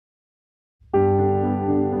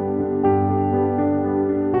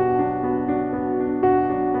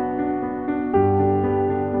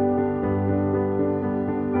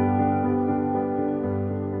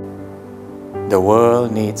The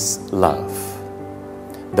world needs love.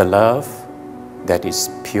 The love that is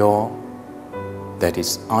pure, that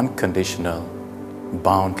is unconditional,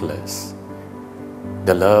 boundless.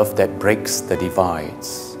 The love that breaks the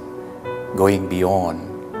divides, going beyond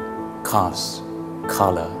caste,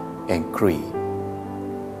 color, and creed.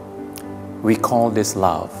 We call this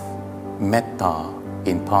love Metta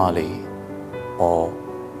in Pali or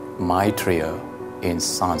Maitreya in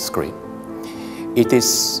Sanskrit. It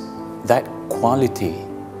is that quality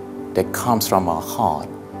that comes from our heart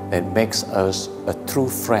that makes us a true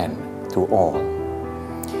friend to all.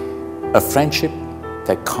 A friendship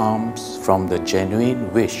that comes from the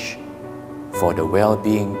genuine wish for the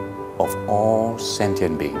well-being of all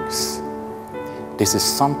sentient beings. This is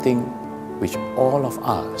something which all of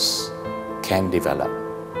us can develop.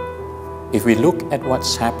 If we look at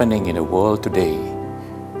what's happening in the world today,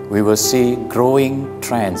 we will see growing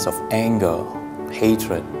trends of anger,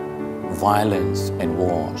 hatred, violence and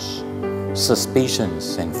wars.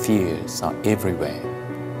 Suspicions and fears are everywhere.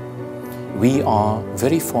 We are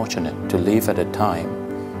very fortunate to live at a time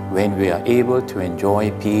when we are able to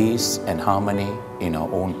enjoy peace and harmony in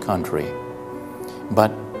our own country.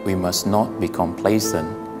 But we must not be complacent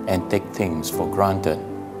and take things for granted.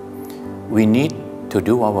 We need to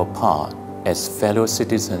do our part as fellow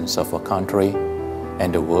citizens of our country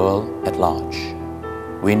and the world at large.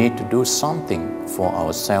 We need to do something for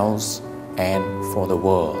ourselves and for the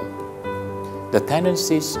world. The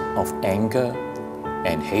tendencies of anger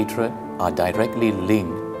and hatred are directly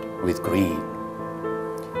linked with greed.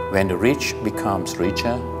 When the rich becomes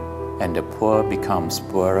richer and the poor becomes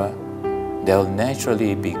poorer, there will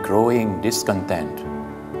naturally be growing discontent,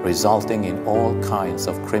 resulting in all kinds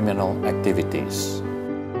of criminal activities.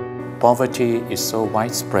 Poverty is so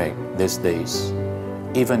widespread these days,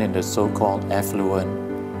 even in the so-called affluent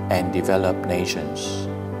and developed nations.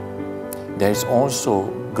 There is also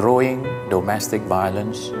growing domestic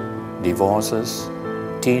violence, divorces,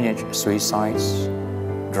 teenage suicides,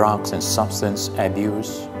 drugs and substance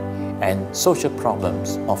abuse, and social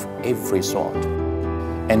problems of every sort.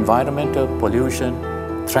 Environmental pollution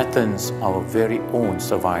threatens our very own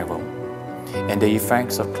survival, and the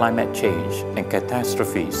effects of climate change and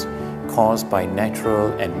catastrophes caused by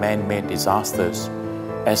natural and man-made disasters,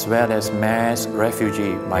 as well as mass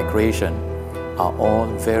refugee migration, are all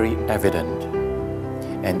very evident.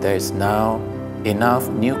 And there is now enough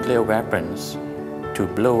nuclear weapons to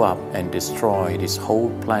blow up and destroy this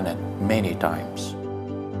whole planet many times.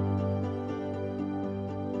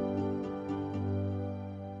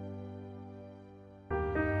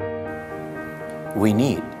 We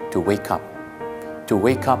need to wake up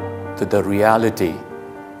to the reality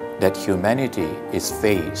that humanity is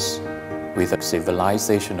faced with a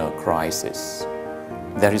civilizational crisis.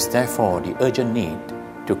 There is therefore the urgent need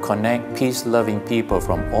to connect peace-loving people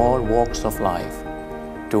from all walks of life,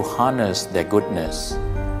 to harness their goodness,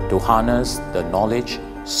 to harness the knowledge,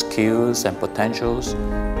 skills and potentials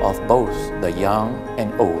of both the young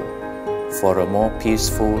and old for a more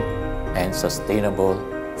peaceful and sustainable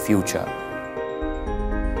future.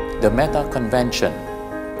 The Metta Convention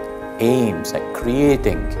aims at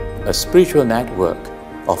creating a spiritual network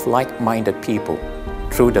of like-minded people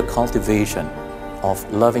through the cultivation of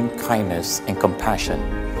loving kindness and compassion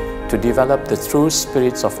to develop the true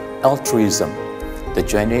spirits of altruism, the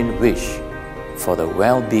genuine wish for the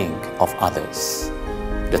well-being of others.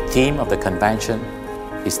 The theme of the convention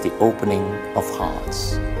is the opening of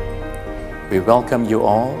hearts. We welcome you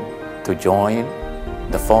all to join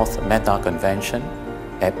the 4th Metta Convention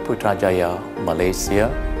at Putrajaya,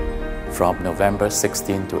 Malaysia from November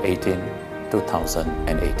 16 to 18,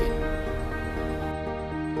 2018.